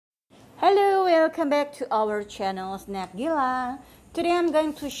Hello, welcome back to our channel Snack Gila. Today I'm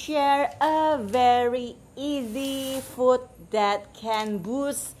going to share a very easy food that can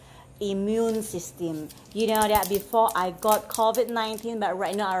boost immune system. You know that before I got COVID-19, but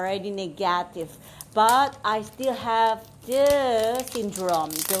right now I'm already negative. But I still have the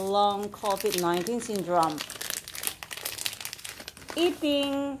syndrome, the long COVID-19 syndrome.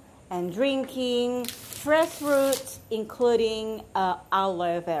 Eating and drinking fresh fruits, including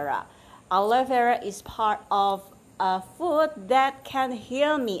aloe vera. Aloe vera is part of a food that can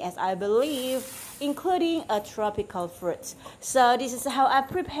heal me, as I believe, including a tropical fruit. So this is how I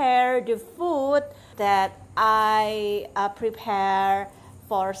prepare the food that I prepare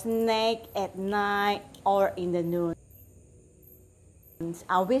for snack at night or in the noon.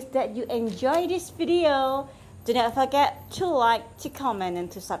 I wish that you enjoy this video. Do not forget to like, to comment,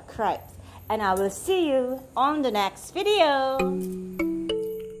 and to subscribe. And I will see you on the next video.